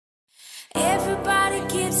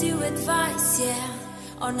gives you advice, yeah,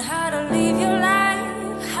 on how to live your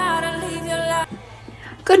life, how to live your life.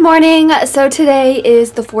 Good morning. So today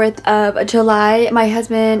is the 4th of July. My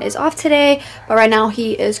husband is off today, but right now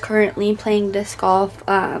he is currently playing disc golf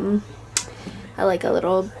at like a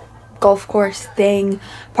little golf course thing.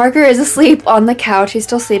 Parker is asleep on the couch. He's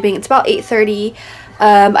still sleeping. It's about 8:30.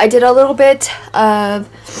 I did a little bit of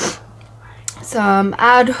some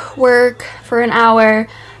ad work for an hour.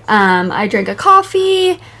 I drank a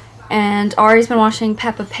coffee, and Ari's been watching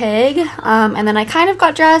Peppa Pig. And then I kind of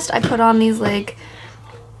got dressed. I put on these like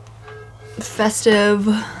festive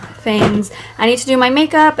things. I need to do my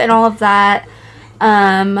makeup and all of that.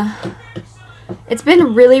 It's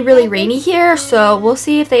been really rainy here, so we'll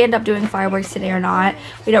see if they end up doing fireworks today or not.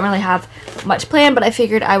 We don't really have much planned, but I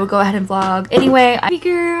figured I would go ahead and vlog anyway. Hey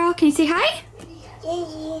girl, can you say hi?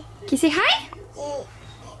 Can you say hi?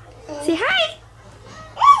 Say hi.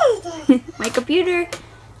 My computer.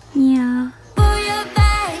 Yeah.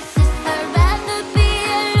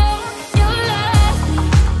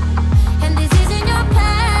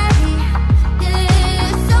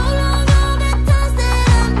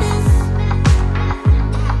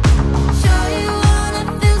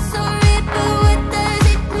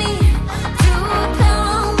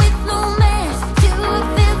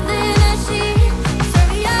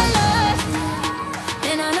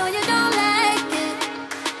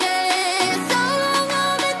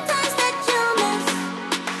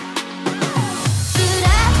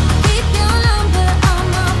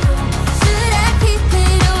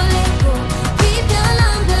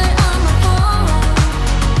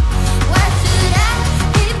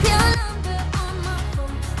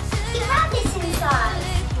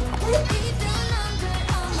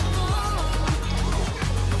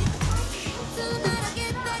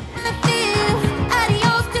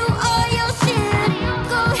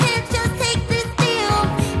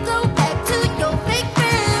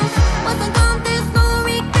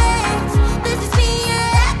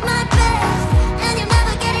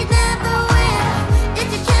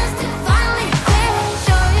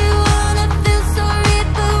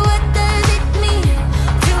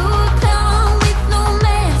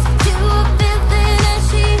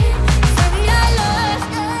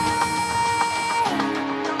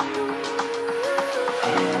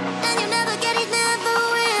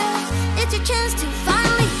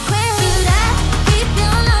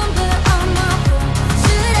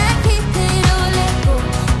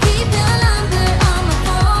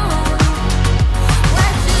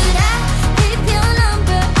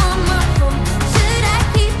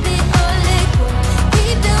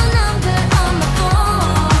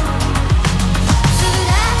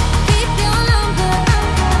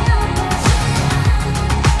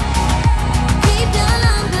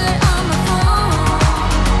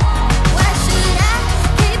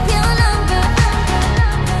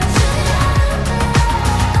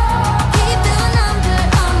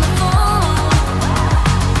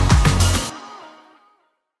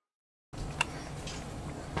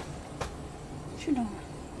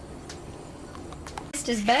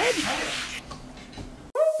 His bed.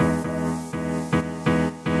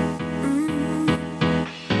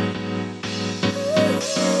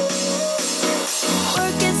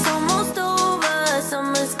 Work is almost over,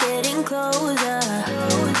 summer's getting closer.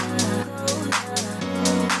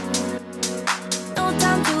 No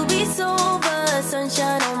time to be sober,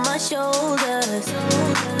 sunshine on my shoulders.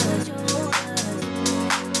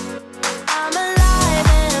 I'm alive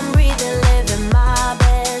and I'm breathing, living my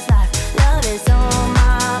best life. Love is on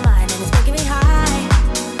my mind and it's making me high.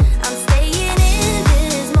 I'm staying in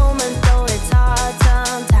this moment, though it's hard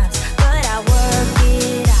sometimes, but I work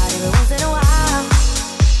it out every once in a while.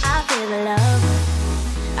 I feel the love,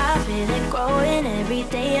 I feel it growing every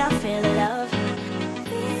day. I feel the love.